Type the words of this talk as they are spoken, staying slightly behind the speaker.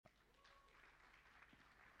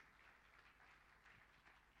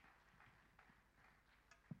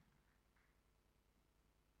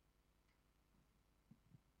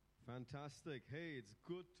Fantastic. Hey, it's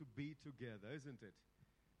good to be together, isn't it?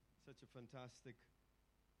 Such a fantastic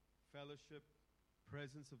fellowship,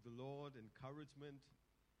 presence of the Lord, encouragement,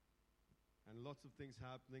 and lots of things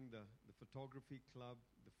happening. The photography club,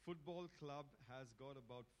 the football club has got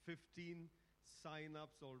about 15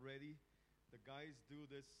 sign-ups already. The guys do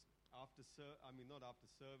this not after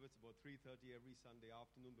service, about 3:30 every Sunday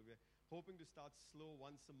afternoon, but we're hoping to start slow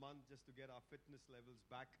once a month just to get our fitness levels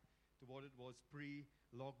back to what it was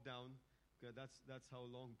pre-lockdown. Okay, that's how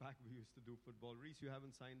long back we used to do football. Reese, you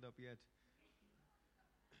haven't signed up yet.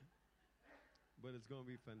 But it's going to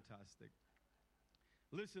be fantastic.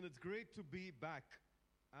 Listen, it's great to be back,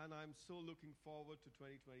 and I'm so looking forward to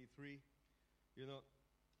 2023. You know,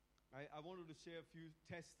 I wanted to share a few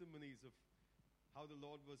testimonies of how the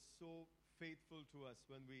Lord was so faithful to us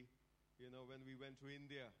when we went to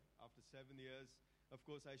India after 7 years. Of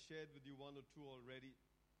course, I shared with you one or two already.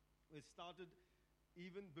 It started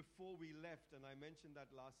even before we left, and I mentioned that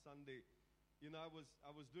last Sunday. You know,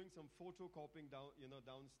 I was doing some photocopying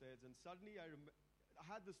downstairs, and suddenly I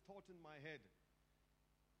had this thought in my head.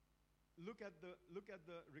 Look at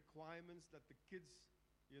the requirements that the kids,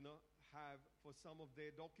 have for some of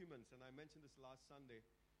their documents, and I mentioned this last Sunday.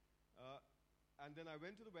 And then I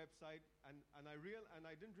went to the website, and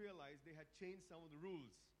I didn't realize they had changed some of the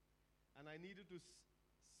rules, and I needed to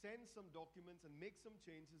send some documents and make some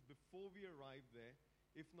changes before we arrived there.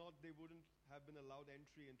 If not, they wouldn't have been allowed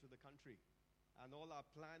entry into the country. And all our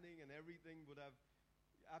planning and everything would have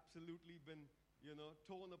absolutely been,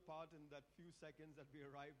 torn apart in that few seconds that we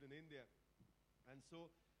arrived in India. And so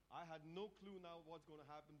I had no clue now what's going to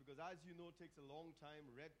happen because, as you know, it takes a long time,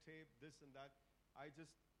 red tape, this and that. I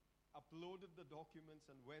just uploaded the documents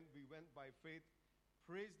and we went by faith.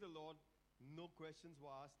 Praise the Lord. No questions were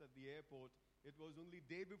asked at the airport. It was only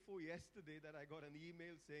day before yesterday that I got an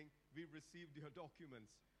email saying, "We've received your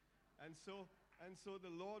documents." And so the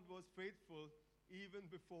Lord was faithful even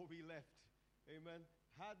before we left. Amen.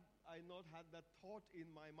 Had I not had that thought in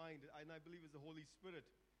my mind, and I believe it's the Holy Spirit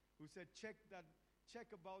who said, check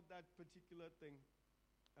about that particular thing.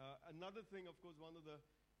 Another thing, of course, one of the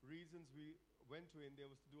reasons we went to India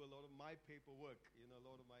was to do a lot of my paperwork, a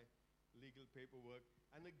lot of my legal paperwork.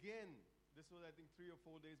 And again, this was, I think, 3 or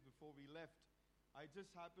 4 days before we left. I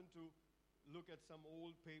just happened to look at some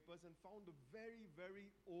old papers and found a very,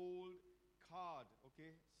 very old card,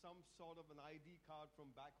 okay, some sort of an ID card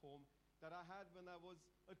from back home that I had when I was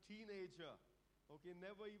a teenager, okay,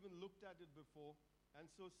 never even looked at it before.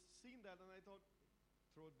 And so seen that, and I thought,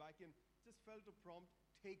 throw it back in. Just felt a prompt,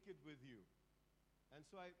 take it with you. And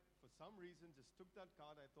so I, for some reason, just took that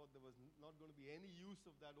card. I thought there was not going to be any use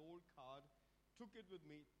of that old card. Took it with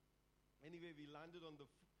me. Anyway, we landed on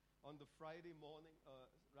the Friday morning,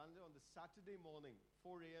 landed on the Saturday morning,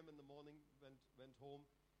 4 a.m. in the morning, went home.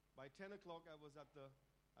 By 10 o'clock, I was at the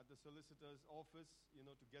solicitor's office,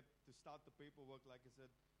 to start the paperwork. Like I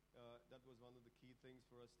said, that was one of the key things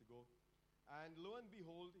for us to go. And lo and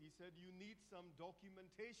behold, he said, "You need some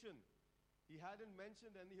documentation." He hadn't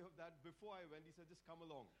mentioned any of that before I went. He said, "Just come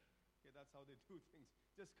along." Okay, that's how they do things.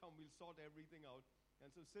 Just come, we'll sort everything out.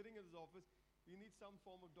 And so sitting in his office, you need some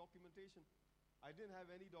form of documentation. I didn't have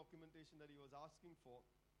any documentation that he was asking for.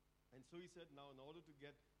 And so he said, "Now, in order to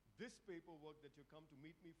get this paperwork that you come to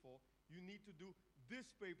meet me for, you need to do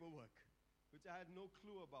this paperwork," which I had no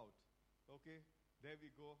clue about. Okay, there we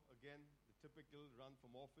go again, the typical run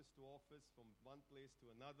from office to office, from one place to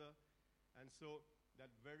another. And so that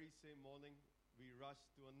very same morning, we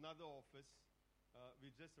rushed to another office.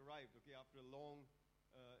 We just arrived, okay, after a long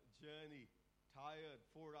journey, tired,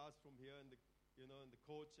 4 hours from here in the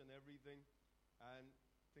coach and everything, and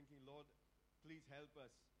thinking, "Lord, please help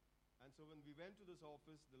us." And so when we went to this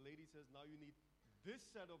office, the lady says, "Now you need this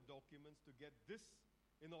set of documents to get this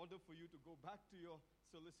in order for you to go back to your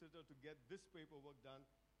solicitor to get this paperwork done."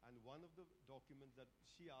 And one of the documents that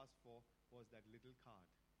she asked for was that little card.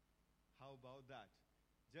 How about that?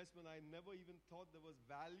 Just when I never even thought there was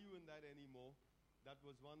value in that anymore, that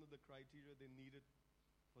was one of the criteria they needed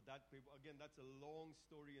for that paper. Again, that's a long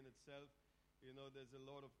story in itself. There's a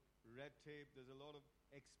lot of red tape. There's a lot of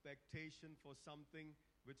expectation for something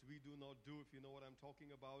which we do not do, if you know what I'm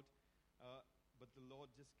talking about. But the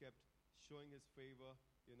Lord just kept showing His favor,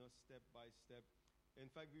 step by step. In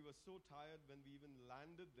fact, we were so tired when we even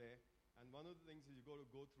landed there. And one of the things is you got to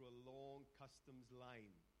go through a long customs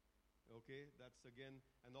line. Okay, that's again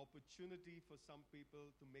an opportunity for some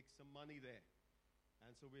people to make some money there.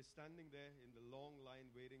 And so we're standing there in the long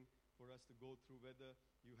line waiting for us to go through whether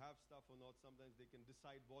you have stuff or not. Sometimes they can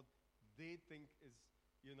decide what they think is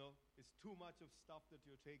too much of stuff that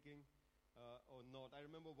you're taking. or not. I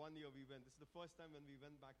remember one year we went, this is the first time when we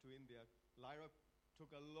went back to India. Lyra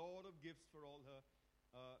took a lot of gifts for all her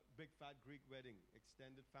big fat Greek wedding,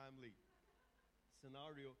 extended family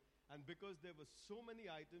scenario. And because there were so many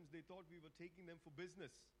items, they thought we were taking them for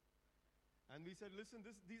business. And we said, listen,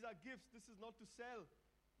 these are gifts. This is not to sell.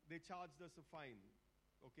 They charged us a fine.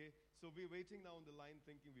 Okay? So we're waiting now on the line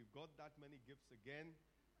thinking we've got that many gifts again.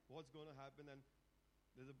 What's going to happen? And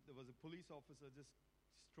there was a police officer just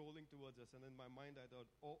strolling towards us. And in my mind, I thought,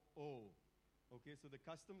 oh. Okay, so the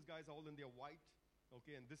customs guys are all in their white.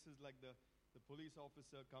 Okay, and this is like the police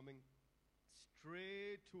officer coming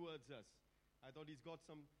straight towards us. I thought he's got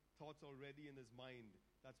some thoughts already in his mind.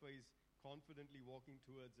 That's why he's confidently walking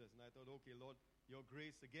towards us. And I thought, okay, Lord, your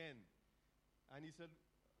grace again. And he said,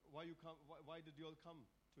 why did you all come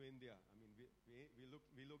to India? I mean, we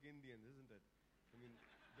look Indian, isn't it? I mean,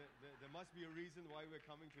 there must be a reason why we're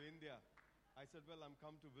coming to India. I said, well, I'm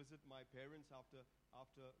come to visit my parents after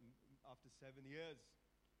 7 years.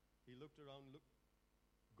 He looked around,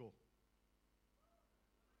 go.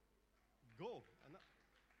 Go. And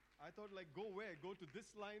I thought, like, go where? Go to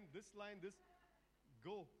this line, this,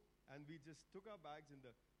 go. And we just took our bags in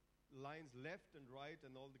the lines left and right,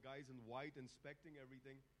 and all the guys in white inspecting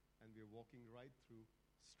everything, and we're walking right through,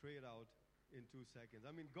 straight out in 2 seconds.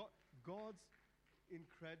 I mean, God's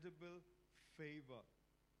incredible favor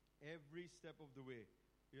every step of the way,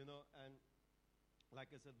 you know. And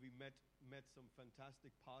like I said, we met some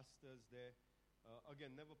fantastic pastors there.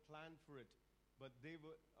 Again, never planned for it, but they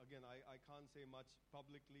were, again, I can't say much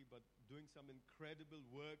publicly, but doing some incredible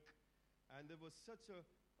work. And there was such a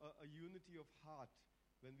unity of heart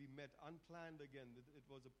when we met, unplanned again. It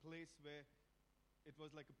was a place where it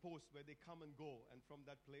was like a post where they come and go, and from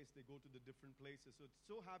that place they go to the different places. So it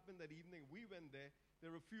so happened that evening we went there.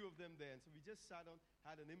 There were a few of them there, and so we just sat down,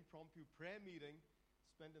 had an impromptu prayer meeting,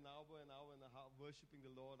 spent an hour and a half worshiping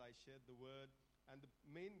the Lord. I shared the word, and the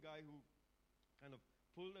main guy who kind of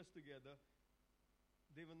pulled us together,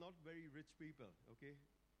 they were not very rich people, okay?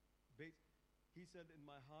 He said, in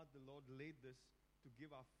my heart, the Lord laid this to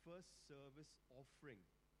give our first service offering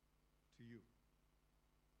to you.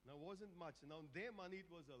 Now, it wasn't much. Now, their money, it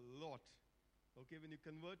was a lot. Okay, when you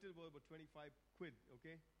converted, it was about 25 quid,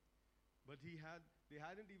 okay? But they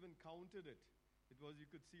hadn't even counted it. It was, you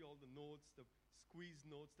could see all the notes, the squeezed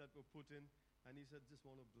notes that were put in. And he said, just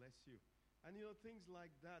want to bless you. And, you know, things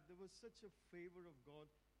like that. There was such a favor of God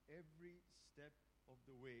every step of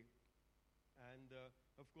the way. And,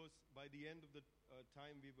 of course, by the end of the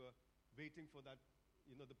time, we were waiting for that,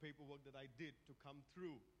 you know, the paperwork that I did to come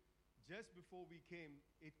through. Just before we came,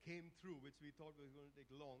 it came through, which we thought was going to take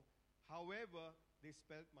long. However, they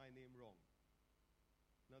spelt my name wrong.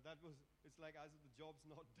 Now it's like as if the job's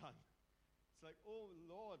not done. It's like, oh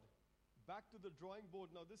Lord, back to the drawing board.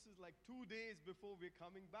 Now this is like 2 days before we're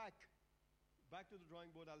coming back. Back to the drawing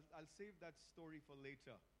board. I'll save that story for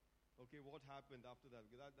later. Okay, what happened after that?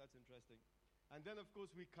 Because that's interesting. And then, of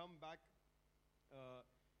course, we come back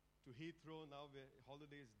to Heathrow. Now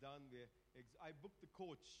holiday is done. I booked the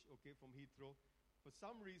coach, okay, from Heathrow. For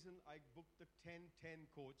some reason, I booked the 10:10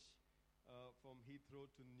 coach from Heathrow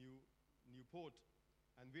to Newport.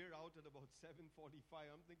 And we're out at about 7:45.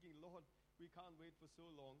 I'm thinking, Lord, we can't wait for so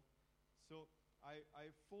long. So I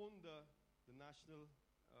phoned the National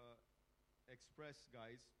Express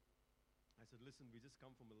guys. I said, listen, we just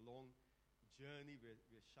come from a long journey.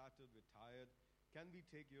 We're shattered, we're tired. Can we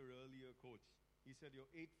take your earlier coach? He said, your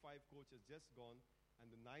 8:05 coach has just gone, and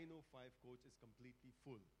the 9:05 coach is completely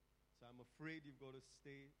full. So I'm afraid you've got to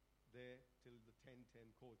stay there till the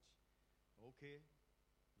 10:10 coach. Okay.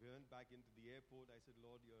 We went back into the airport. I said,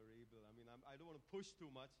 Lord, you're able. I mean, I don't want to push too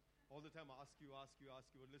much. All the time I ask you.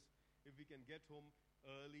 But listen, if we can get home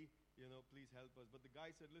early, you know, please help us. But the guy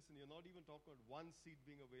said, listen, you're not even talking about one seat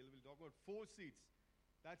being available. You're talking about 4 seats.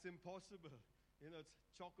 That's impossible. You know, it's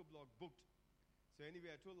chock-a-block booked. So anyway,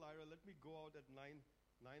 I told Lyra, let me go out at 9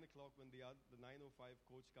 o'clock when the 9:05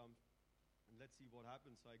 coach comes, and let's see what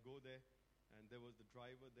happens. So I go there, and there was the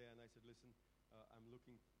driver there, and I said, listen, I'm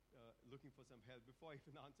looking for some help. Before I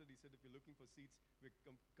even answered, he said, if you're looking for seats, we're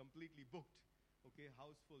completely booked. Okay,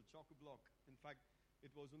 house full, chock-a-block. In fact,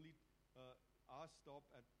 it was only our stop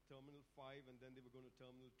at Terminal 5, and then they were going to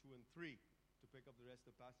Terminal 2 and 3 to pick up the rest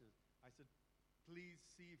of the passengers. I said, please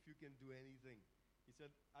see if you can do anything. He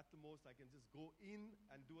said, at the most, I can just go in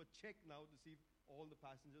and do a check now to see if all the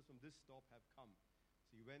passengers from this stop have come.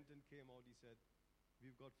 So he went and came out. He said,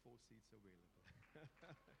 we've got 4 seats available.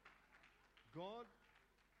 God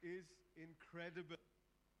is incredible.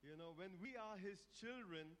 You know, when we are his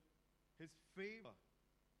children, his favor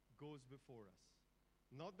goes before us.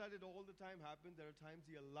 Not that it all the time happens. There are times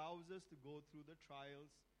He allows us to go through the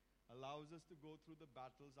trials, allows us to go through the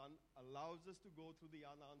battles, allows us to go through the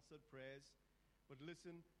unanswered prayers. But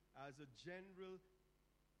listen, as a general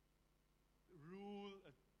rule,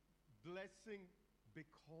 a blessing,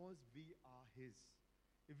 because we are His.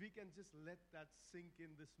 If we can just let that sink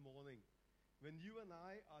in this morning. When you and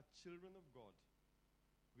I are children of God,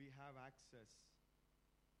 we have access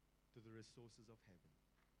to the resources of heaven.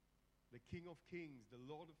 The King of Kings, the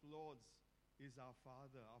Lord of Lords is our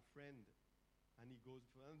Father, our friend. And He goes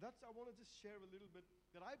for, and that's, I want to just share a little bit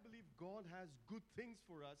that I believe God has good things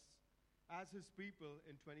for us as His people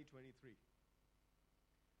in 2023.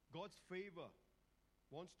 God's favor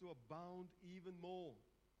wants to abound even more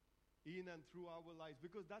in and through our lives,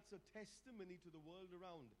 because that's a testimony to the world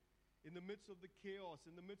around. In the midst of the chaos,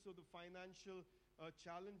 in the midst of the financial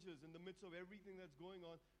challenges, in the midst of everything that's going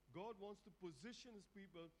on, God wants to position His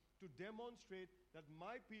people to demonstrate that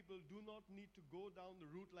my people do not need to go down the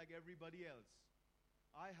route like everybody else.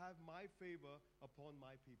 I have my favor upon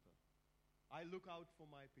my people. I look out for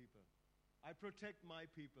my people. I protect my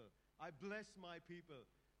people. I bless my people.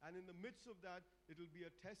 And in the midst of that, it will be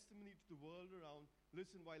a testimony to the world around.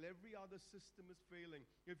 Listen, while every other system is failing,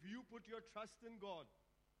 if you put your trust in God,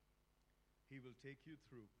 He will take you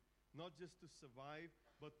through, not just to survive,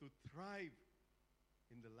 but to thrive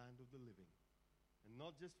in the land of the living. And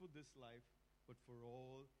not just for this life, but for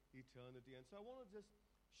all eternity. And so I want to just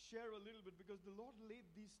share a little bit, because the Lord laid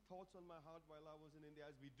these thoughts on my heart while I was in India.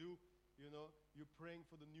 As we do, you're praying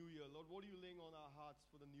for the new year. Lord, what are you laying on our hearts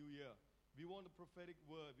for the new year? We want a prophetic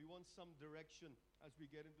word. We want some direction as we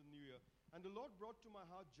get into the new year. And the Lord brought to my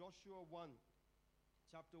heart Joshua 1,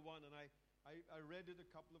 chapter 1. And I read it a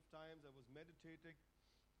couple of times. I was meditating.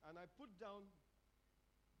 And I put down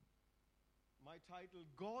my title,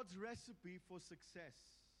 God's Recipe for Success.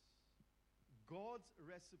 God's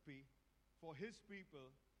recipe for His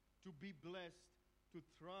people to be blessed, to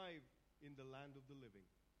thrive in the land of the living.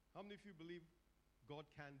 How many of you believe God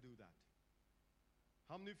can do that?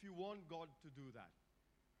 How many of you want God to do that?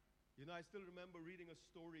 I still remember reading a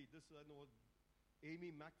story. I know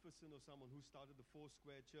Amy Macpherson or someone who started the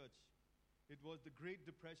Foursquare Church. It was the Great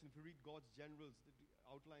Depression. If you read God's Generals, it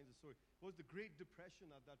outlines the story. It was the Great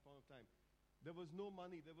Depression at that point of time. There was no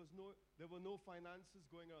money. There were no finances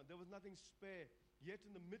going around. There was nothing spare. Yet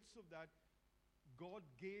in the midst of that, God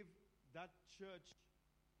gave that church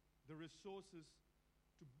the resources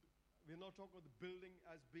to, we're not talking about the building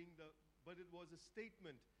as being but it was a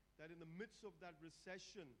statement that in the midst of that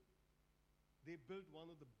recession, they built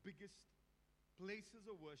one of the biggest places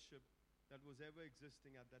of worship that was ever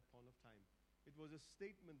existing at that point of time. It was a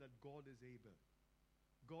statement that God is able.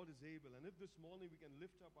 God is able. And if this morning we can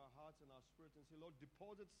lift up our hearts and our spirits and say, Lord,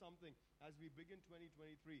 deposit something as we begin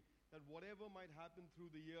 2023, that whatever might happen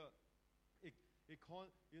through the year,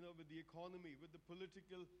 with the economy, with the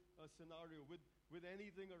political scenario, with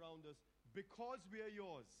anything around us, because we are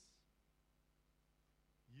yours,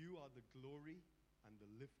 you are the glory and the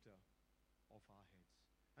lifter of our heads.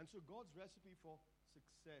 And so God's recipe for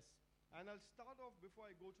success. And I'll start off before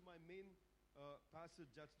I go to my main passage,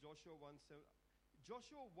 that's Joshua 1:7.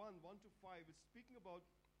 Joshua 1:1 to 5 is speaking about,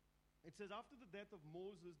 it says, after the death of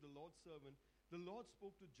Moses, the Lord's servant, the Lord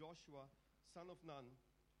spoke to Joshua, son of Nun,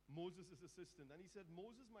 Moses' assistant. And He said,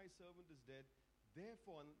 Moses, my servant, is dead.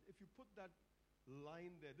 Therefore, and if you put that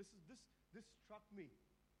line there, this struck me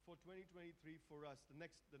for 2023 for us. The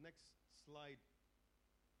next slide.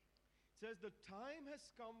 It says, the time has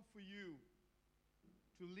come for you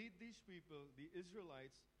to lead these people, the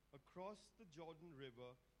Israelites, across the Jordan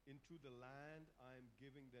River into the land I am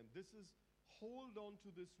giving them. Hold on to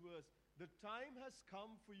this verse. The time has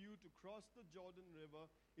come for you to cross the Jordan River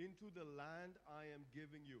into the land I am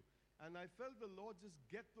giving you. And I felt the Lord just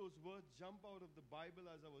get those words jump out of the Bible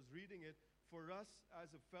as I was reading it for us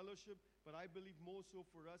as a fellowship, but I believe more so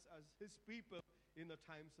for us as His people in a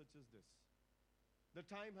time such as this. The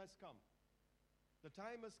time has come. The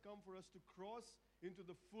time has come for us to cross into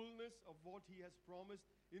the fullness of what He has promised,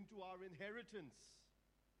 into our inheritance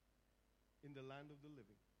in the land of the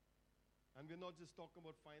living. And we're not just talking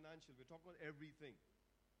about financial, we're talking about everything.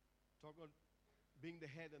 Talking about being the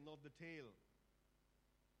head and not the tail.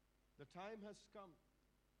 The time has come.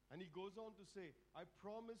 And He goes on to say, I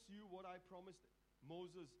promise you what I promised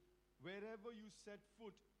Moses. Wherever you set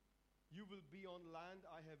foot, you will be on land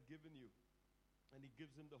I have given you. And He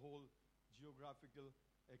gives him the whole geographical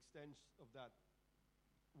extent of that.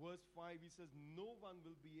 Verse 5, He says, no one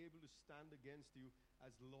will be able to stand against you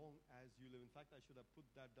as long as you live. In fact, I should have put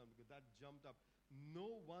that down because that jumped up.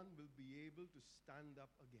 No one will be able to stand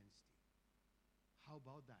up against you. How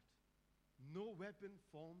about that? No weapon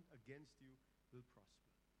formed against you will prosper.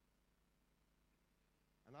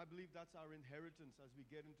 And I believe that's our inheritance as we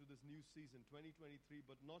get into this new season, 2023,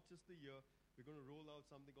 but not just the year. We're going to roll out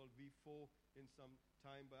something called V4 in some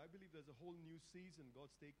time, but I believe there's a whole new season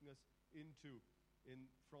God's taking us into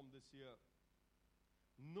from this year.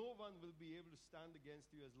 No one will be able to stand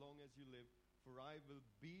against you as long as you live, for I will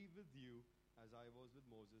be with you as I was with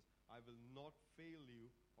Moses. I will not fail you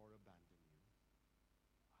or abandon you.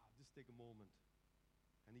 Just take a moment.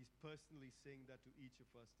 And he's personally saying that to each of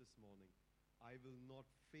us this morning. I will not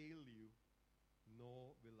fail you,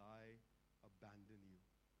 nor will I abandon you.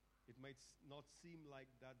 It might not seem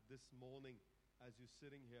like that this morning as you're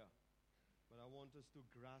sitting here, but I want us to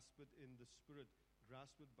grasp it in the Spirit,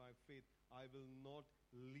 grasp it by faith. I will not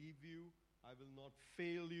leave you, I will not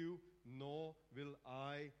fail you, nor will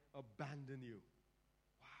I abandon you.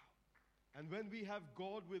 Wow. And when we have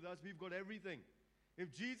God with us, we've got everything.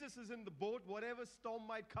 If Jesus is in the boat, whatever storm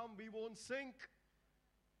might come, we won't sink.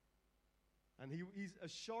 And he's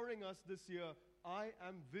assuring us this year, I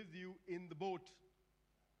am with you in the boat.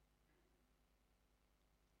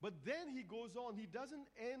 But then he goes on. He doesn't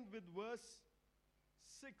end with verse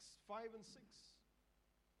 5 and 6.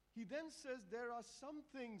 He then says there are some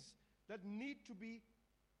things that need to be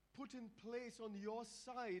put in place on your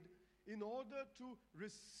side in order to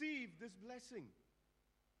receive this blessing.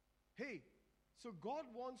 Hey, so God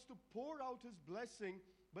wants to pour out his blessing,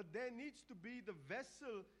 but there needs to be the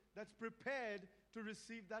vessel that's prepared to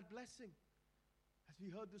receive that blessing. As we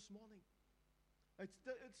heard this morning.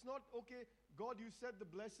 It's not, okay, God, you said the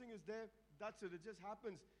blessing is there. That's it. It just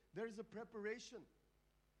happens. There is a preparation.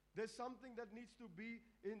 There's something that needs to be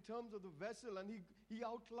in terms of the vessel. And he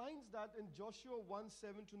outlines that in Joshua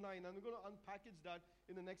 1:7-9. And I'm going to unpackage that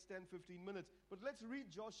in the next 10-15 minutes. But let's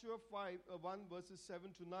read Joshua 1 verses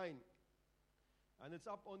 7-9. And it's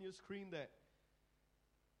up on your screen there.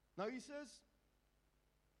 Now he says,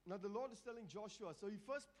 now the Lord is telling Joshua. So he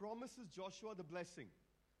first promises Joshua the blessing.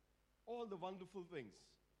 All the wonderful things.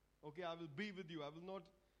 Okay, I will be with you. I will not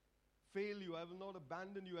fail you. I will not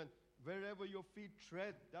abandon you. And wherever your feet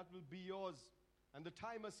tread, that will be yours. And the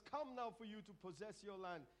time has come now for you to possess your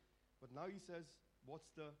land. But now he says, what's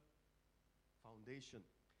the foundation?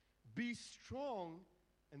 Be strong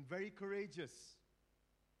and very courageous.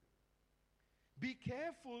 Be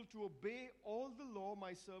careful to obey all the law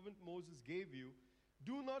my servant Moses gave you.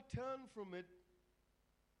 Do not turn from it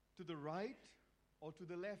to the right or to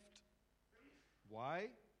the left. Why?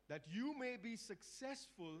 That you may be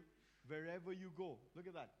successful wherever you go. Look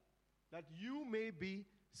at that. That you may be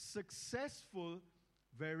successful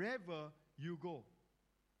wherever you go.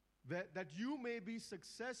 That you may be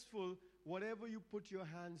successful whatever you put your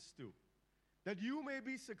hands to. That you may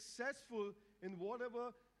be successful in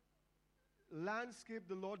whatever landscape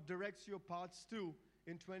the Lord directs your paths to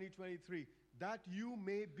in 2023. That you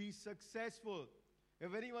may be successful.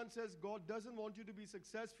 If anyone says God doesn't want you to be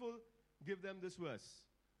successful, give them this verse.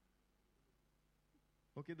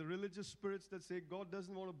 Okay, the religious spirits that say God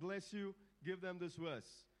doesn't want to bless you, give them this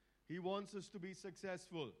verse. He wants us to be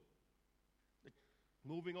successful.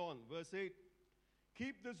 Moving on, verse 8.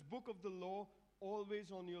 Keep this book of the law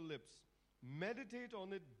always on your lips. Meditate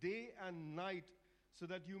on it day and night so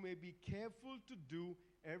that you may be careful to do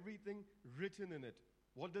everything written in it.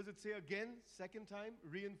 What does it say again? Second time,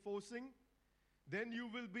 reinforcing. Then you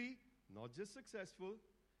will be not just successful,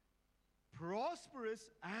 prosperous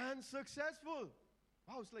and successful.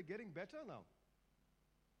 Wow, it's like getting better now.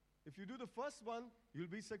 If you do the first one, you'll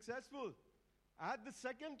be successful. Add the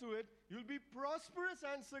second to it, you'll be prosperous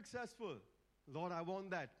and successful. Lord, I want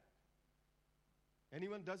that.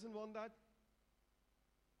 Anyone doesn't want that?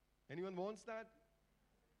 Anyone wants that?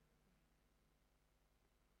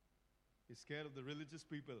 You're scared of the religious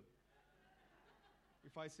people.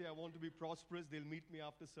 If I say I want to be prosperous, they'll meet me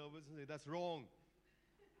after service and say, that's wrong.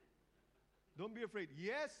 Don't be afraid.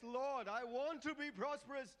 Yes, Lord, I want to be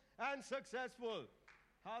prosperous and successful.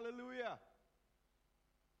 Hallelujah.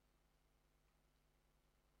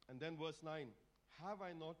 And then verse 9. Have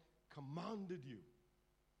I not commanded you?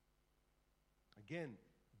 Again,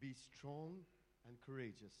 be strong and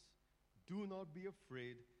courageous. Do not be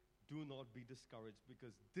afraid. Do not be discouraged,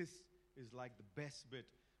 because this is like the best bit.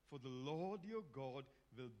 For the Lord your God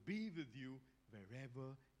will be with you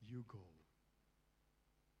wherever you go.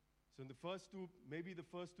 So in the first two, maybe the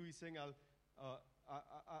first two he's saying, I'll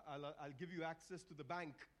give you access to the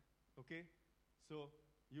bank. Okay? So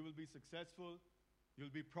you will be successful. You'll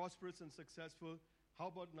be prosperous and successful. How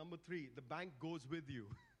about number 3? The bank goes with you.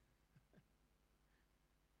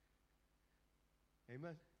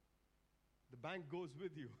 Amen. The bank goes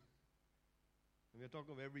with you. And we're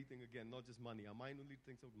talking of everything again, not just money. Our mind only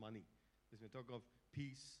thinks of money. Because we're talking of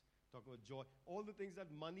peace, talking about joy. All the things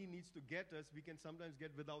that money needs to get us, we can sometimes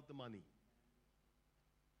get without the money.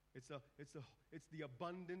 It's the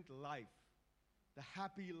abundant life, the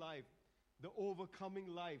happy life, the overcoming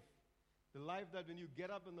life, the life that when you get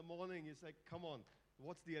up in the morning, it's like, come on,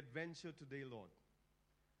 what's the adventure today, Lord?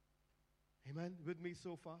 Amen? With me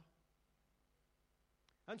so far?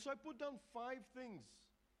 And so I put down 5 things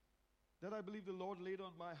that I believe the Lord laid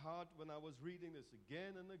on my heart when I was reading this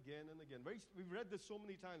again and again and again. We've read this so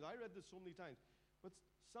many times. I read this so many times. But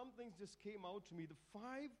some things just came out to me. The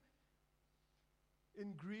 5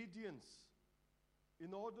 ingredients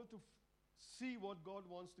in order to see what God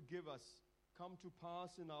wants to give us come to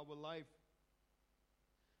pass in our life.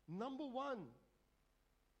 Number 1,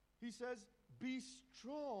 he says, be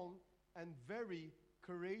strong and very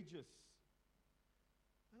courageous.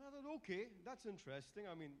 And I thought, okay, that's interesting.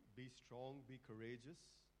 I mean, be strong, be courageous.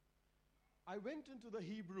 I went into the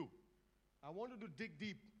Hebrew. I wanted to dig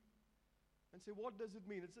deep and say, what does it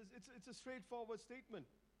mean? It's a straightforward statement.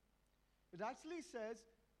 It actually says,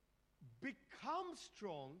 become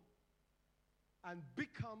strong and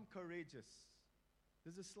become courageous.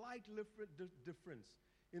 There's a slight difference.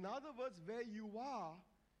 In other words, where you are,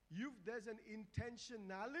 there's an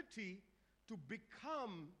intentionality to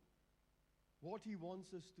become what he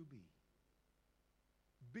wants us to be.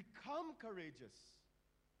 Become courageous.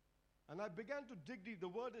 And I began to dig deep. The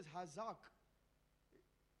word is hazak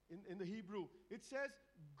in the Hebrew. It says,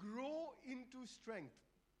 grow into strength.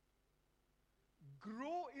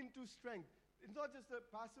 Grow into strength. It's not just a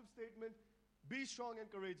passive statement, be strong and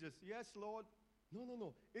courageous. Yes, Lord.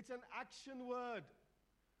 No. It's an action word.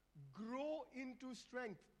 Grow into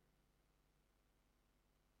strength.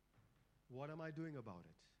 What am I doing about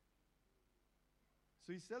it?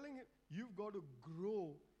 So he's telling him, you've got to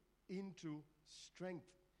grow into strength.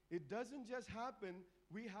 It doesn't just happen.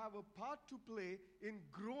 We have a part to play in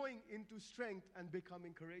growing into strength and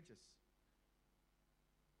becoming courageous.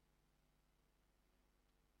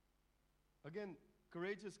 Again,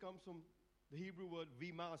 courageous comes from the Hebrew word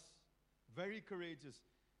vimas, very courageous.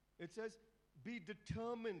 It says, be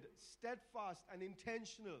determined, steadfast, and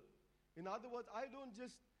intentional. In other words, I don't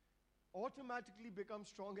just automatically become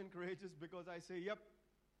strong and courageous because I say, yep,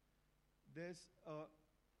 there's a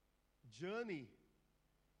journey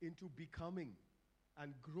into becoming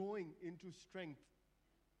and growing into strength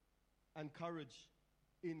and courage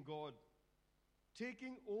in God.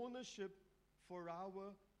 Taking ownership for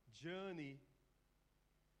our journey,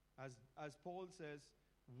 as Paul says,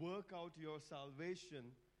 work out your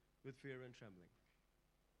salvation with fear and trembling.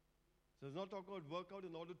 So it's not talking about work out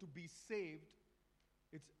in order to be saved.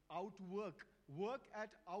 It's outwork. Work at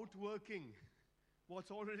outworking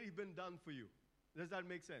what's already been done for you. Does that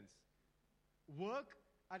make sense? Work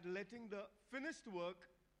at letting the finished work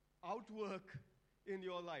outwork in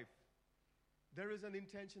your life. There is an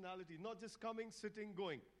intentionality, not just coming, sitting,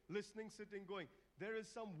 going, listening, sitting, going. There is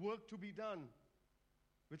some work to be done,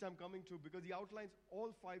 which I'm coming to because he outlines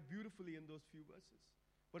all 5 beautifully in those few verses.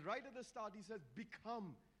 But right at the start, he says,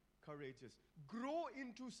 become courageous. Grow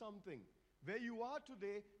into something. Where you are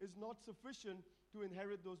today is not sufficient to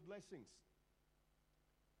inherit those blessings.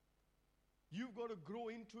 You've got to grow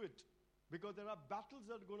into it because there are battles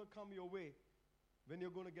that are going to come your way when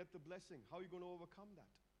you're going to get the blessing. How are you going to overcome that?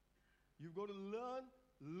 You've got to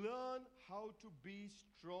learn how to be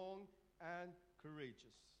strong and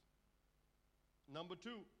courageous. Number 2,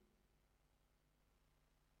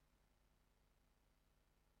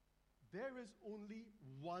 there is only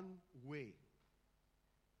one way.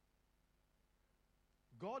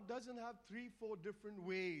 God doesn't have 3, 4 different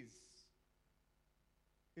ways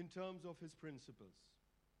in terms of his principles.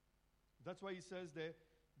 That's why he says there,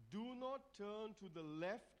 do not turn to the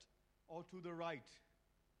left or to the right.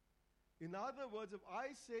 In other words, if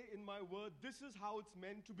I say in my word, this is how it's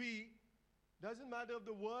meant to be, doesn't matter if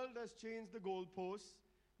the world has changed the goalposts,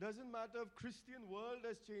 doesn't matter if Christian world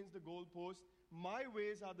has changed the goalposts, my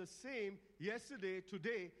ways are the same yesterday,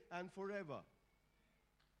 today, and forever.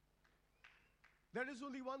 There is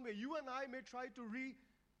only one way. You and I may try to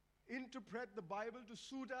reinterpret the Bible to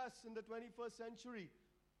suit us in the 21st century.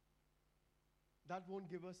 That won't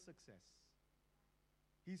give us success.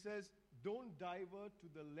 He says, don't divert to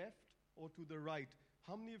the left or to the right.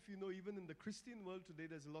 How many of you know even in the Christian world today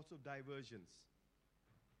there's lots of diversions?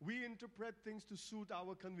 We interpret things to suit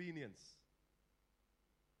our convenience.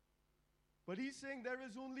 But he's saying there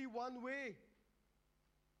is only one way.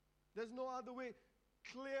 There's no other way.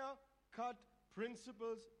 Clear-cut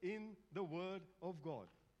principles in the Word of God.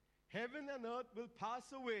 Heaven and earth will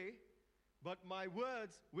pass away, but my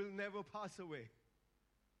words will never pass away.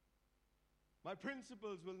 My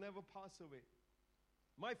principles will never pass away.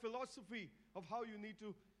 My philosophy of how you need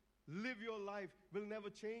to live your life will never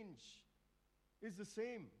change. It's the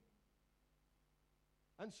same.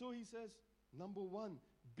 And so he says, number one,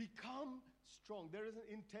 become strong. There is an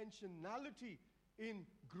intentionality in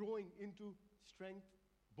growing into strength,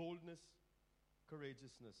 boldness,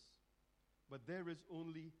 courageousness. But there is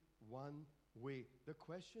only one way. The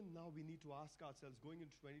question now we need to ask ourselves going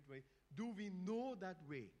into 2020, do we know that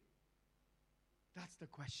way? That's the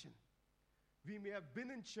question. We may have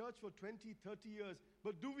been in church for 20, 30 years,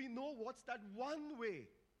 but do we know what's that one way?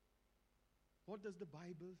 What does the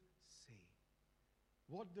Bible say?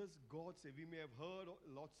 What does God say? We may have heard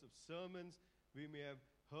lots of sermons, we may have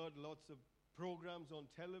heard lots of programs on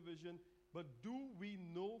television, but do we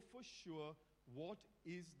know for sure what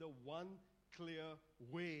is the one clear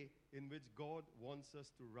way in which God wants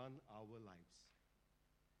us to run our lives?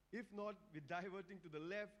 If not, we're diverting to the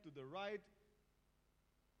left, to the right,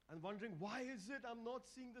 and wondering, why is it I'm not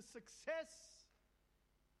seeing the success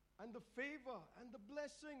and the favor and the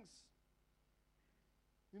blessings?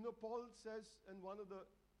 You know, Paul says in one of the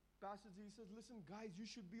passages, he says, listen, guys, you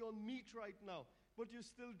should be on meat right now, but you're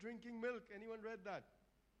still drinking milk. Anyone read that?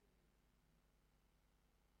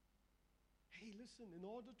 Hey, listen, in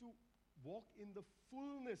order to walk in the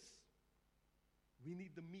fullness, we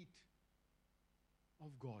need the meat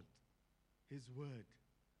of God, His Word,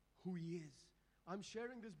 who He is. I'm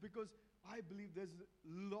sharing this because I believe there's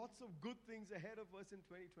lots of good things ahead of us in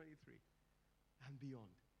 2023 and beyond.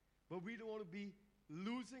 But we don't want to be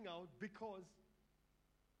losing out because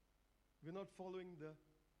we're not following the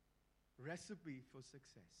recipe for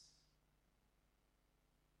success.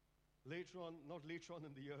 Later on, not later on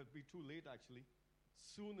in the year, it'll be too late actually.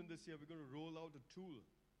 Soon in this year, we're going to roll out a tool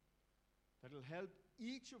that will help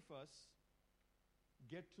each of us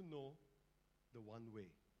get to know the one way.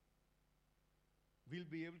 We'll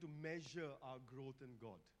be able to measure our growth in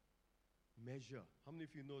God. Measure. How many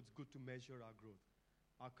of you know it's good to measure our growth?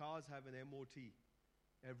 Our cars have an MOT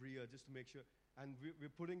every year just to make sure. And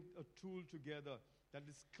we're putting a tool together that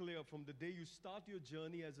is clear from the day you start your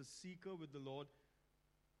journey as a seeker with the Lord.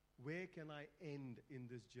 Where can I end in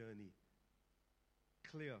this journey?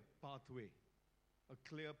 Clear pathway. A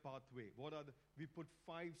clear pathway. We put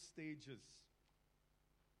 5 stages.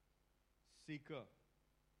 Seeker.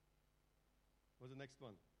 What's the next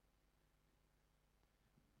one?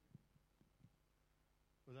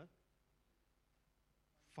 What's that?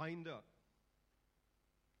 Finder.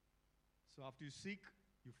 So after you seek,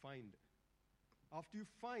 you find. After you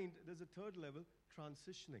find, there's a third level,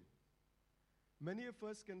 transitioning. Many of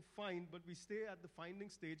us can find, but we stay at the finding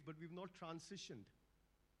stage, but we've not transitioned.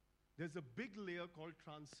 There's a big layer called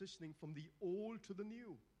transitioning from the old to the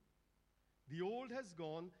new. The old has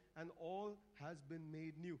gone and all has been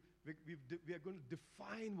made new. We are going to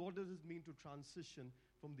define what does it mean to transition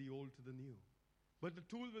from the old to the new. But the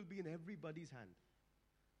tool will be in everybody's hand.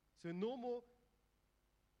 So no more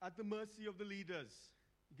at the mercy of the leaders.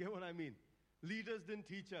 You get what I mean? Leaders didn't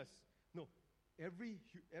teach us. No, every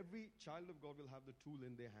child of God will have the tool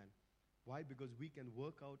in their hand. Why? Because we can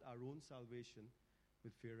work out our own salvation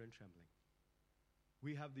with fear and trembling.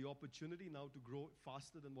 We have the opportunity now to grow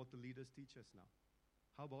faster than what the leaders teach us now.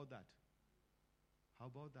 How about that? How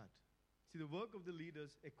about that? See, the work of the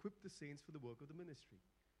leaders equip the saints for the work of the ministry,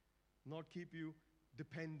 not keep you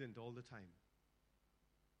dependent all the time.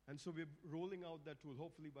 And so we're rolling out that tool,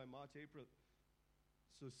 hopefully by March, April.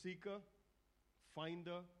 So seeker,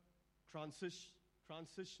 finder,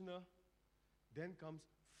 transitioner, then comes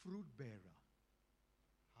fruit bearer.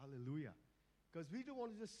 Hallelujah. Because we don't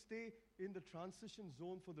want to just stay in the transition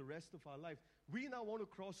zone for the rest of our life. We now want to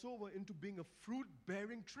cross over into being a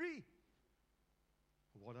fruit-bearing tree.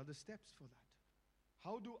 What are the steps for that?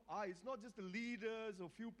 How do it's not just the leaders or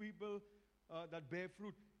few people that bear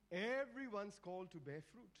fruit. Everyone's called to bear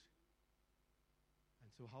fruit.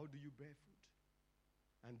 And so how do you bear fruit?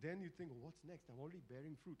 And then you think, well, what's next? I'm already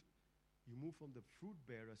bearing fruit. You move from the fruit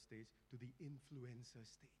bearer stage to the influencer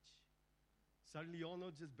stage. Suddenly you're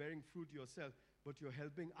not just bearing fruit yourself, but you're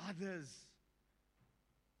helping others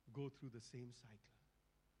go through the same cycle.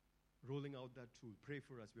 Rolling out that tool. Pray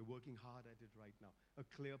for us. We're working hard at it right now. A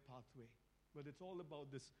clear pathway. But it's all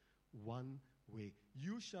about this one way.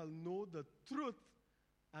 You shall know the truth,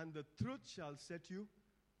 and the truth shall set you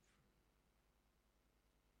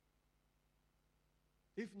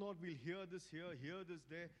free. If not, we'll hear this here, hear this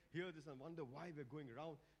there, hear this, and wonder why we're going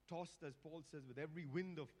around, tossed, as Paul says, with every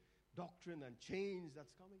wind of doctrine and change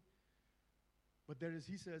that's coming. But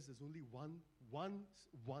he says, there's only one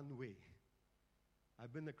way.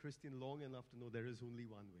 I've been a Christian long enough to know there is only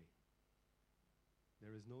one way.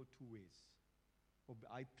 There is no two ways.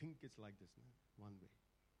 I think it's like this now, one way.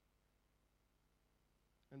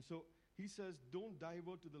 And so he says, don't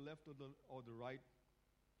divert to the left or the right,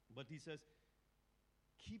 but he says,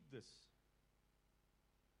 keep this.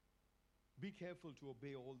 Be careful to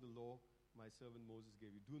obey all the law my servant Moses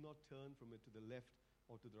gave you. Do not turn from it to the left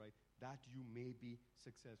or to the right, that you may be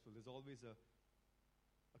successful. There's always a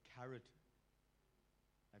carrot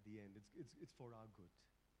at the end. It's for our good.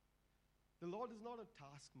 The Lord is not a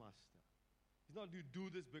taskmaster. He's not, you do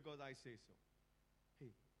this because I say so.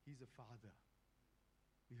 Hey, He's a father.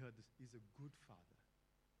 We heard this. He's a good father.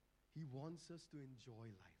 He wants us to enjoy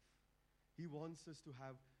life. He wants us to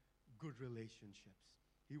have good relationships.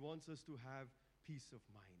 He wants us to have peace of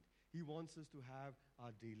mind. He wants us to have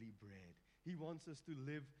our daily bread. He wants us to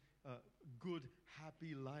live good,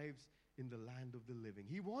 happy lives in the land of the living.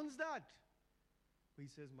 He wants that. But he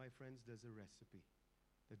says, my friends, there's a recipe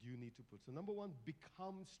that you need to put. So number one,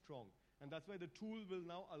 become strong. And that's why the tool will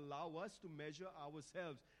now allow us to measure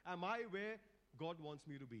ourselves. Am I where God wants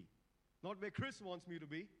me to be? Not where Chris wants me to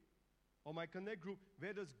be, or my Connect group.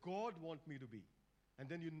 Where does God want me to be? And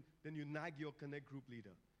then you nag your Connect group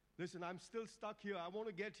leader. Listen, I'm still stuck here. I want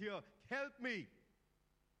to get here. Help me.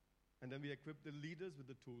 And then we equip the leaders with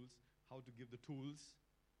the tools, how to give the tools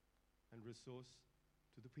and resource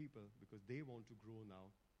to the people, because they want to grow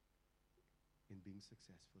now in being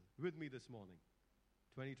successful. With me this morning,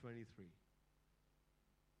 2023.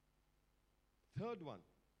 Third one,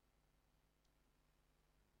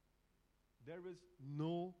 there is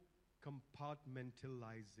no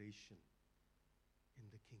compartmentalization in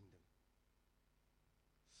the kingdom.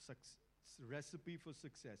 Recipe for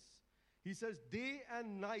success. He says day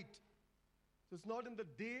and night. So it's not in the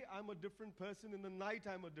day I'm a different person, in the night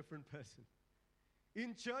I'm a different person.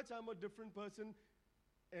 In church I'm a different person,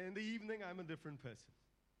 and in the evening I'm a different person.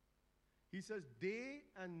 He says day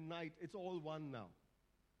and night, it's all one now.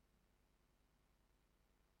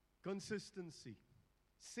 Consistency.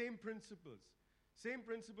 Same principles. Same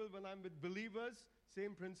principle when I'm with believers,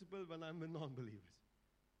 same principle when I'm with non-believers.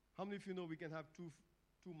 How many of you know we can have two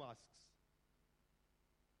masks?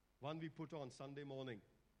 One we put on Sunday morning,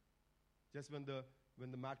 just when the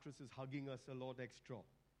mattress is hugging us a lot extra.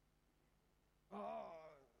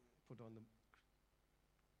 Put on the.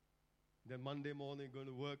 Then Monday morning, going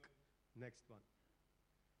to work, next one.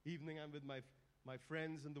 Evening, I'm with my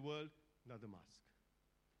friends in the world, another mask.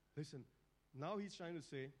 Listen, now he's trying to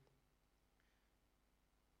say,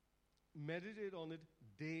 meditate on it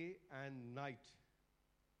day and night.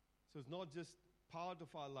 So it's not just part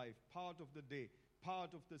of our life, part of the day,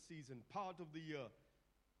 part of the season, part of the year.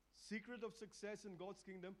 Secret of success in God's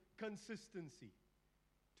kingdom, consistency.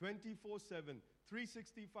 24/7,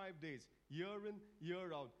 365 days, year in,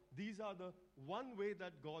 year out. These are the one way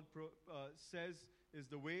that God says is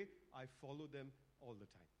the way. I follow them all the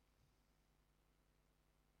time.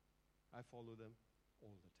 I follow them all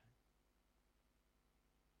the time.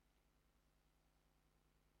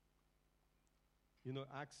 You know,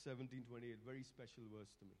 Acts 17:28, very special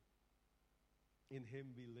verse to me. In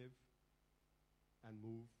Him we live and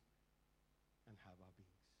move and have our beings.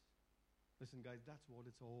 Listen, guys, that's what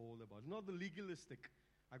it's all about. Not the legalistic,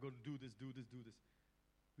 I got to do this, do this, do this.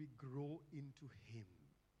 We grow into Him.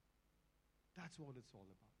 That's what it's all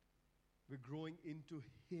about. We're growing into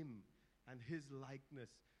Him and His likeness.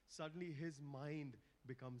 Suddenly His mind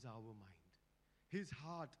becomes our mind. His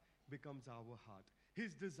heart becomes our heart.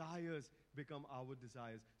 His desires become our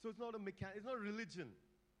desires. So it's not it's not religion,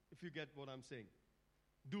 if you get what I'm saying.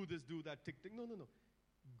 Do this, do that, tick, tick. No.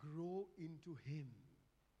 Grow into Him.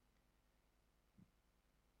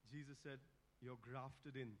 Jesus said, you're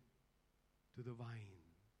grafted in to the vine.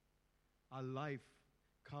 Our life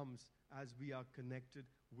comes as we are connected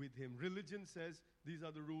with Him. Religion says, these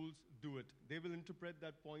are the rules, do it. They will interpret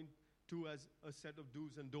that point too as a set of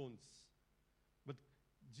do's and don'ts. But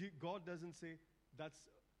God doesn't say that's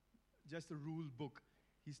just a rule book.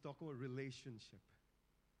 He's talking about relationship.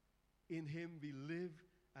 In Him we live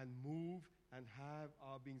and move and have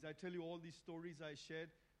our beings. I tell you all these stories I shared,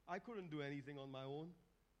 I couldn't do anything on my own.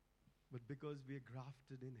 But because we are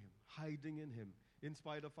grafted in Him, hiding in Him, in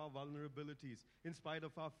spite of our vulnerabilities, in spite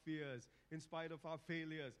of our fears, in spite of our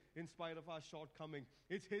failures, in spite of our shortcomings,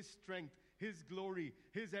 it's His strength, His glory,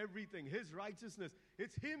 His everything, His righteousness.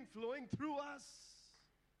 It's Him flowing through us.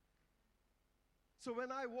 So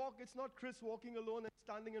when I walk, it's not Chris walking alone and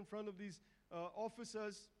standing in front of these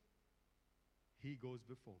officers. He goes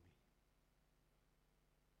before me.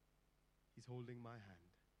 He's holding my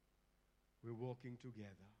hand. We're walking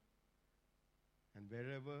together. And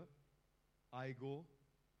wherever I go,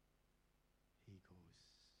 He goes.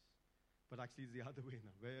 But actually it's the other way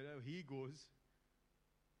now. Wherever He goes,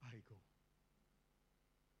 I go.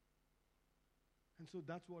 And so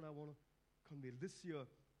that's what I want to convey. This year,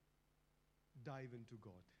 dive into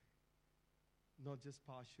God. Not just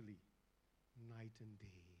partially, night and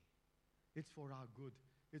day. It's for our good.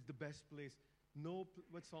 It's the best place.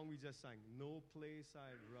 What song we just sang? No place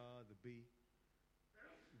I'd rather be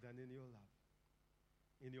than in your love,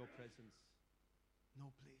 in your presence.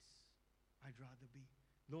 No place I'd rather be.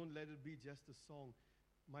 Don't let it be just a song.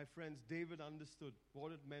 My friends, David understood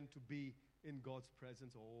what it meant to be in God's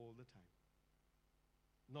presence all the time.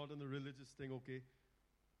 Not in the religious thing, okay?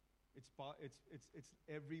 It's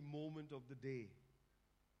every moment of the day.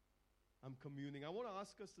 I'm communing. I want to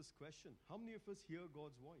ask us this question. How many of us hear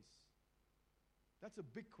God's voice? That's a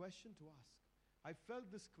big question to ask. I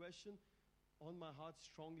felt this question on my heart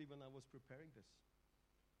strongly when I was preparing this.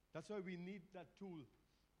 That's why we need that tool.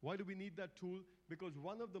 Why do we need that tool? Because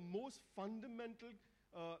one of the most fundamental,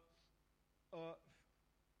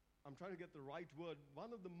 I'm trying to get the right word,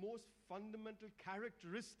 one of the most fundamental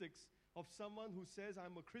characteristics of someone who says,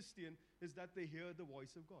 I'm a Christian, is that they hear the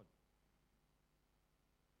voice of God.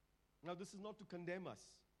 Now, this is not to condemn us.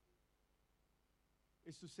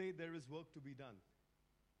 It's to say there is work to be done.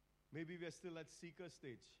 Maybe we are still at seeker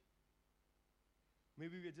stage.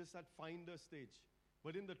 Maybe we are just at finder stage.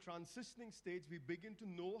 But in the transitioning stage, we begin to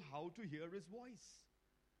know how to hear His voice.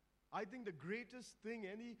 I think the greatest thing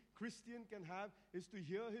any Christian can have is to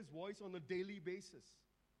hear His voice on a daily basis,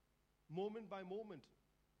 moment by moment.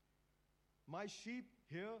 My sheep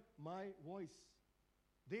hear my voice.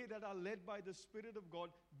 They that are led by the Spirit of God,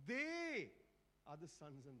 they are the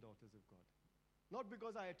sons and daughters of God. Not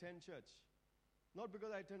because I attend church, not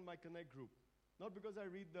because I attend my Connect group, not because I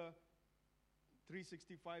read the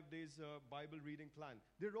 365 days Bible reading plan.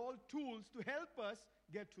 They're all tools to help us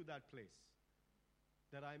get to that place,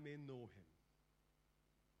 that I may know Him.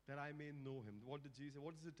 That I may know Him. What did Jesus say?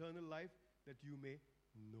 What is eternal life? That you may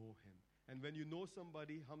know Him. And when you know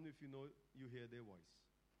somebody, how many of you know you hear their voice?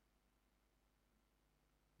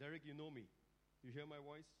 Derek, you know me. You hear my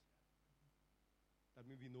voice? That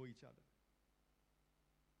means we know each other.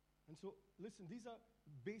 And so, listen, these are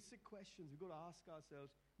basic questions we've got to ask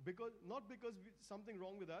ourselves. Not because something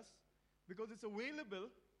wrong with us, because it's available,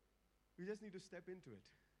 we just need to step into it.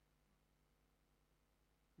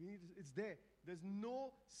 It's there. There's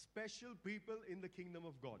no special people in the kingdom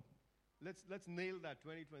of God. Let's nail that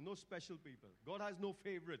 2020. No special people. God has no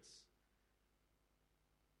favorites.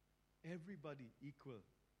 Everybody equal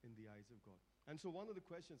in the eyes of God. And so one of the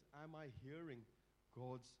questions, am I hearing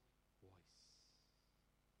God's voice?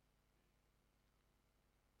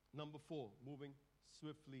 Number 4, moving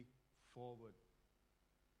swiftly forward.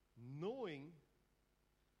 Knowing,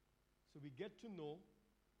 so we get to know,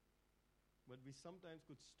 but we sometimes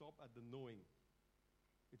could stop at the knowing.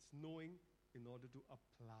 It's knowing in order to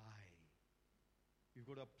apply. You've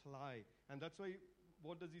got to apply. And that's why,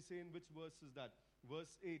 what does he say in which verse is that?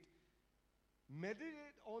 Verse 8.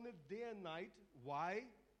 Meditate on it day and night. Why?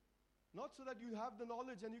 Not so that you have the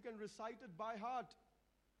knowledge and you can recite it by heart.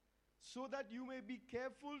 So that you may be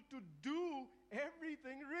careful to do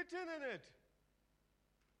everything written in it.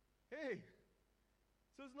 Hey.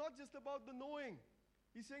 So it's not just about the knowing.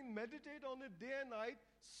 He's saying meditate on it day and night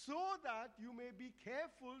so that you may be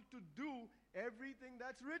careful to do everything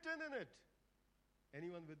that's written in it.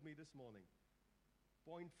 Anyone with me this morning?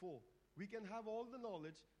 Point 4. We can have all the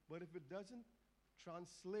knowledge, but if it doesn't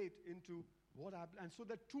translate into what happened, and so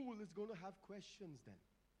that tool is going to have questions then.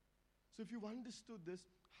 So if you've understood this,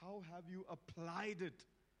 how have you applied it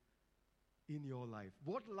in your life?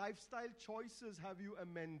 What lifestyle choices have you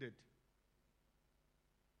amended?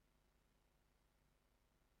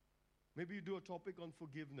 Maybe you do a topic on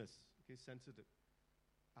forgiveness, okay, sensitive.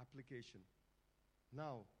 Application.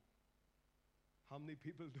 Now, how many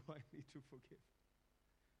people do I need to forgive?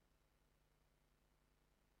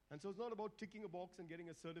 And so it's not about ticking a box and getting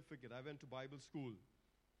a certificate. I went to Bible school.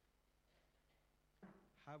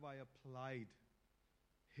 Have I applied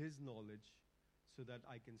His knowledge so that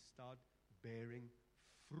I can start bearing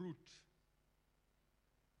fruit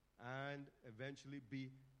and eventually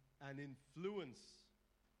be an influence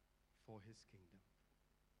for His kingdom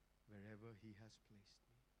wherever He has placed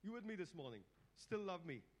me? You with me this morning? Still love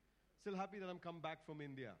me? Still happy that I'm come back from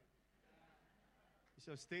India? You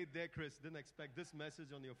should have stayed there, Chris. Didn't expect this message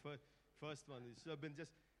on your first one. It should have been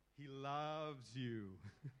just, He loves you.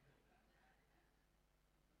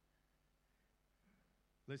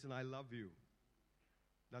 Listen, I love you.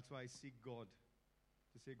 That's why I seek God.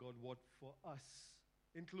 To say, God, what for us?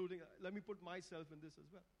 Including, let me put myself in this as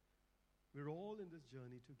well. We're all in this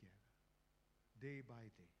journey together. Day by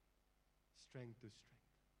day. Strength to strength.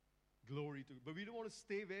 Glory to God. But we don't want to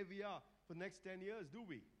stay where we are for the next 10 years, do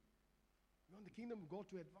we? We want the kingdom of God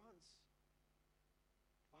to advance.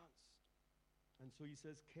 Advance. And so he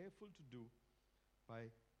says, careful to do by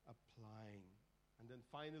applying. And then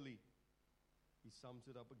finally, he sums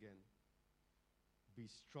it up again. Be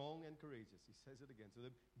strong and courageous. He says it again. So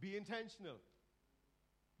be intentional.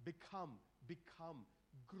 Become.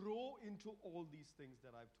 Grow into all these things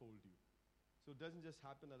that I've told you. So it doesn't just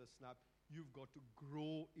happen at a snap. You've got to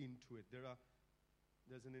grow into it.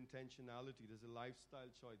 There's an intentionality. There's a lifestyle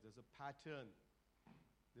choice. There's a pattern.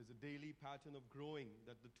 There's a daily pattern of growing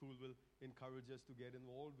that the tool will encourage us to get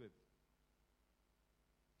involved with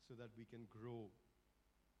so that we can grow.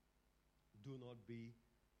 Do not be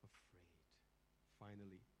afraid.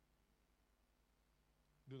 Finally,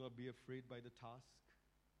 do not be afraid by the task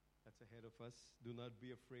that's ahead of us. Do not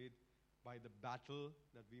be afraid by the battle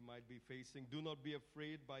that we might be facing. Do not be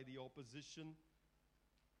afraid by the opposition,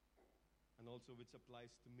 and also which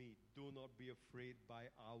applies to me. Do not be afraid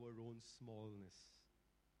by our own smallness.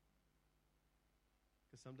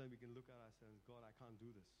 Because sometimes we can look at ourselves, God, I can't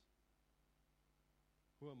do this.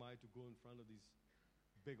 Who am I to go in front of these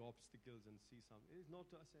big obstacles and see something? It is not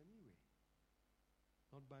to us anyway.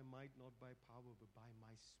 Not by might, not by power, but by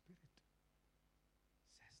my spirit,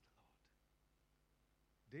 says the Lord.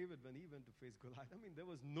 David, when he went to face Goliath, there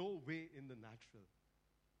was no way in the natural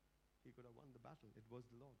he could have won the battle. It was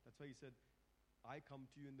the Lord. That's why he said, I come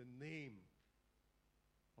to you in the name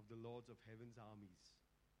of the Lords of heaven's armies.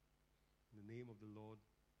 In the name of the Lord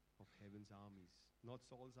of heaven's armies. Not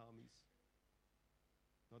Saul's armies.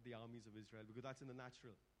 Not the armies of Israel, because that's in the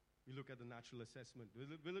natural. We look at the natural assessment.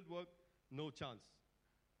 Will it work? No chance.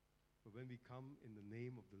 But when we come in the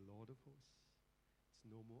name of the Lord of hosts, it's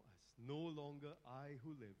no more us. No longer I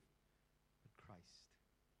who live, but Christ.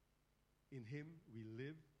 In him we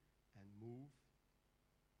live and move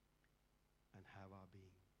and have our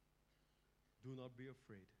being. Do not be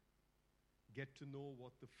afraid. Get to know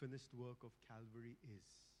what the finished work of Calvary is.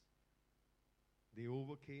 They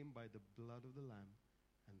overcame by the blood of the Lamb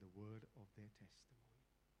and the word of their testimony.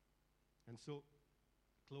 And so,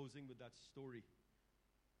 closing with that story.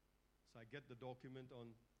 So I get the document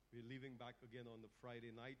we're leaving back again on the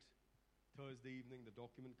Friday night. Thursday evening, the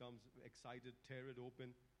document comes, excited, tear it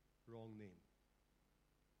open, wrong name.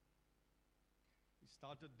 We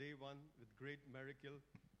started day one with great miracle.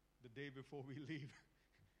 The day before we leave,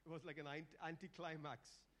 it was like an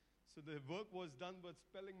anticlimax. So the work was done, but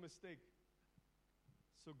spelling mistake.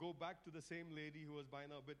 So go back to the same lady who was by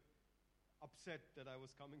now a bit upset that I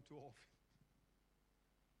was coming too often.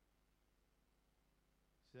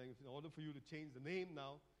 Saying, in order for you to change the name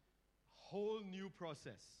now, whole new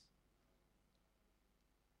process.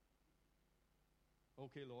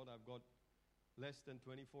 Okay, Lord, I've got less than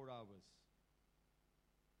 24 hours.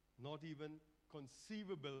 Not even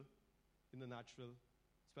conceivable in the natural,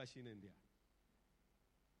 especially in India.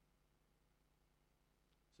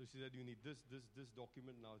 So she said, you need this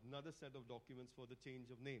document now. Another set of documents for the change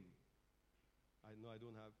of name. I know I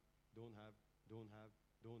don't have.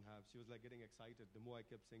 She was like getting excited. The more I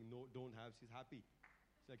kept saying, no, don't have, she's happy.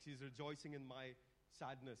 It's like she's rejoicing in my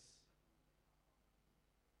sadness.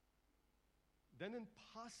 Then in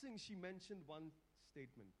passing, she mentioned one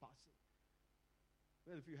statement, passing.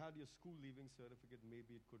 Well, if you had your school leaving certificate,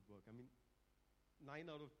 maybe it could work. 19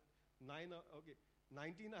 out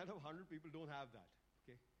of 100 people don't have that,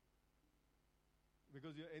 okay?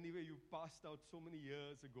 Because anyway, you passed out so many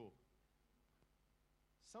years ago.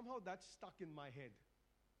 Somehow that stuck in my head.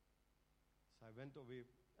 So I went away,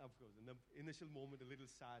 of course, in the initial moment, a little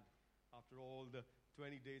sad. After all the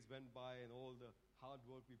 20 days went by and all the hard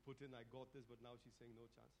work we put in, I got this, but now she's saying no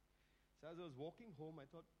chance. So as I was walking home, I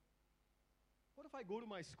thought, what if I go to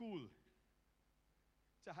my school,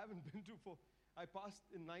 which I haven't been to I passed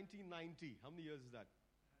in 1990. How many years is that?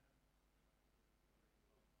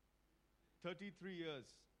 33 years.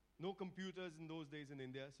 No computers in those days in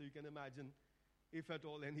India, so you can imagine, if at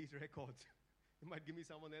all, any records. It might give me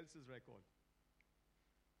someone else's record.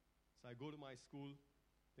 So I go to my school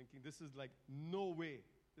thinking this is like no way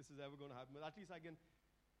this is ever going to happen. But at least I can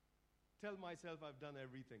tell myself I've done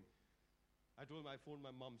everything. I told my phone,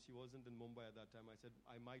 my mom, she wasn't in Mumbai at that time. I said,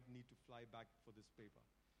 I might need to fly back for this paper.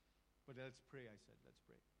 But let's pray, I said, let's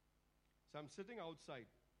pray. So I'm sitting outside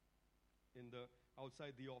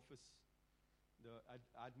outside the office, the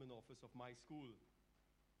admin office of my school,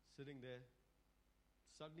 sitting there.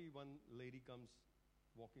 Suddenly one lady comes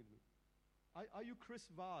walking to me. Are you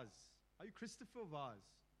Chris Vaz? Are you Christopher Vaz?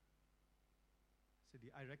 I said,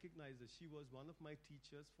 I recognize that she was one of my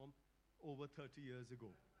teachers from over 30 years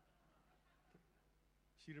ago.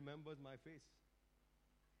 She remembers my face.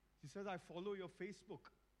 She says, I follow your Facebook.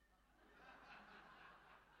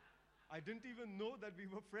 I didn't even know that we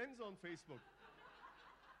were friends on Facebook.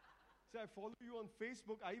 So I follow you on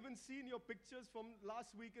Facebook. I even seen your pictures from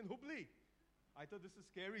last week in Hubli. I thought, this is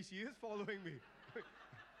scary. She is following me.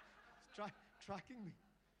 Tracking me.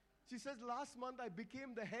 She says, last month I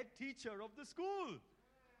became the head teacher of the school.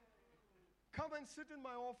 Come and sit in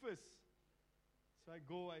my office. So I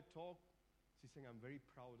go, I talk. She's saying, I'm very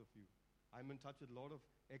proud of you. I'm in touch with a lot of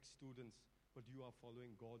ex-students, but you are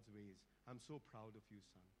following God's ways. I'm so proud of you,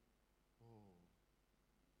 son. Oh.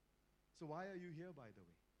 So why are you here, by the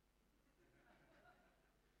way?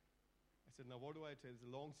 I said, now what do I tell? It's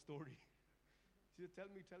a long story. She said, tell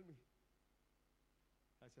me.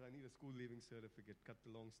 I said, I need a school leaving certificate. Cut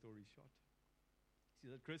the long story short. She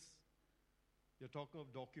said, Chris, you're talking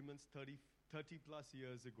of documents 30 plus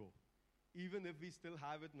years ago. Even if we still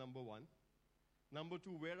have it, number one. Number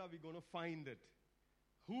two, where are we going to find it?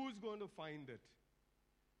 Who's going to find it?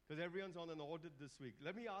 Because everyone's on an audit this week.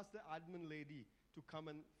 Let me ask the admin lady to come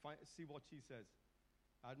and see what she says.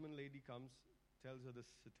 Admin lady comes, tells her the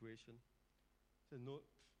situation. Says, no,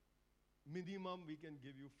 minimum we can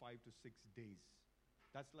give you 5 to 6 days.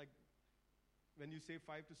 That's like, when you say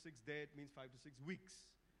 5 to 6 days, it means 5 to 6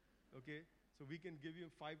 weeks. Okay? So we can give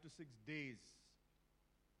you 5 to 6 days.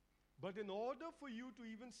 But in order for you to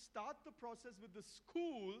even start the process with the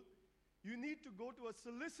school, you need to go to a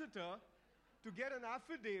solicitor to get an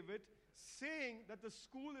affidavit saying that the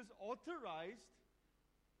school is authorized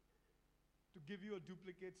to give you a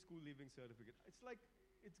duplicate school leaving certificate. It's like,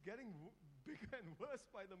 it's getting bigger and worse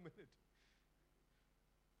by the minute.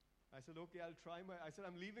 I said, okay, I'll try I said,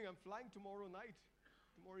 I'm leaving, I'm flying tomorrow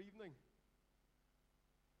evening.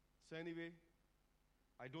 So anyway,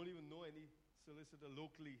 I don't even know any solicitor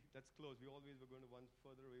locally that's close. We always were going to one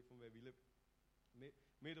further away from where we lived.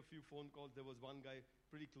 Made a few phone calls. There was one guy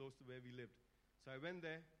pretty close to where we lived. So I went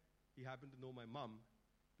there. He happened to know my mom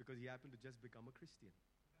because he happened to just become a Christian.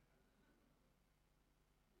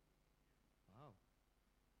 Wow.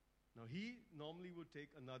 Now he normally would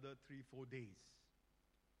take another 3-4 days.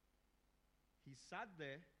 He sat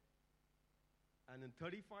there and in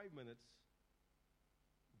 35 minutes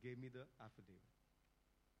gave me the affidavit.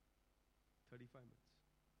 35 minutes.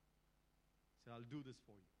 He said, I'll do this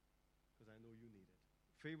for you because I know you need it.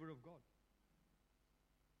 Favor of God.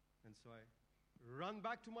 And so I run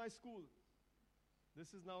back to my school.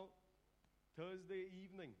 This is now Thursday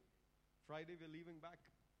evening. Friday we're leaving back.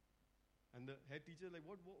 And the head teacher like,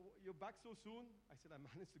 what, you're back so soon? I said, I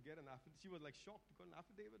managed to get an affidavit. She was like shocked. You got an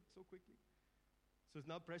affidavit so quickly. So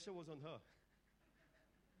now pressure was on her.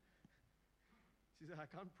 She said, I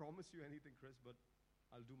can't promise you anything, Chris, but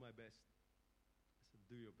I'll do my best. I said,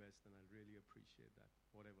 do your best, and I'll really appreciate that,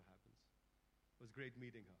 whatever happens. It was great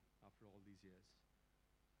meeting her after all these years.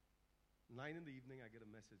 9 in the evening, I get a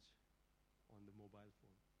message on the mobile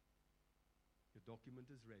phone. Your document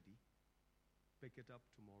is ready. Pick it up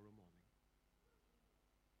tomorrow morning.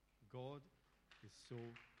 God is so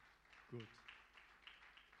good.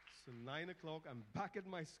 So 9 o'clock, I'm back at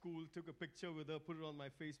my school, took a picture with her, put it on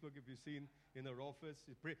my Facebook if you've seen in her office.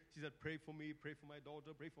 She said, pray for me, pray for my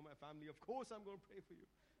daughter, pray for my family. Of course I'm going to pray for you.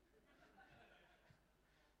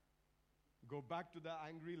 Go back to the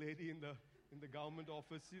angry lady in the government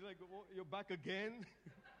office. She's like, oh, you're back again?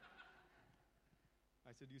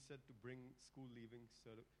 I said, you said to bring school leaving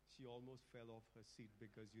certificate. She almost fell off her seat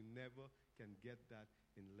because you never can get that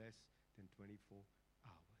in less than 24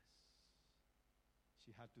 hours.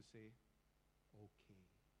 She had to say, okay.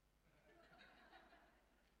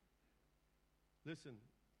 Listen,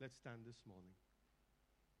 let's stand this morning.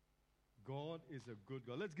 God is a good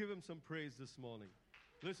God. Let's give him some praise this morning.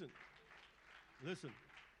 Listen.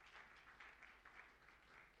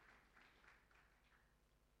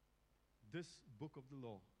 This book of the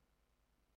law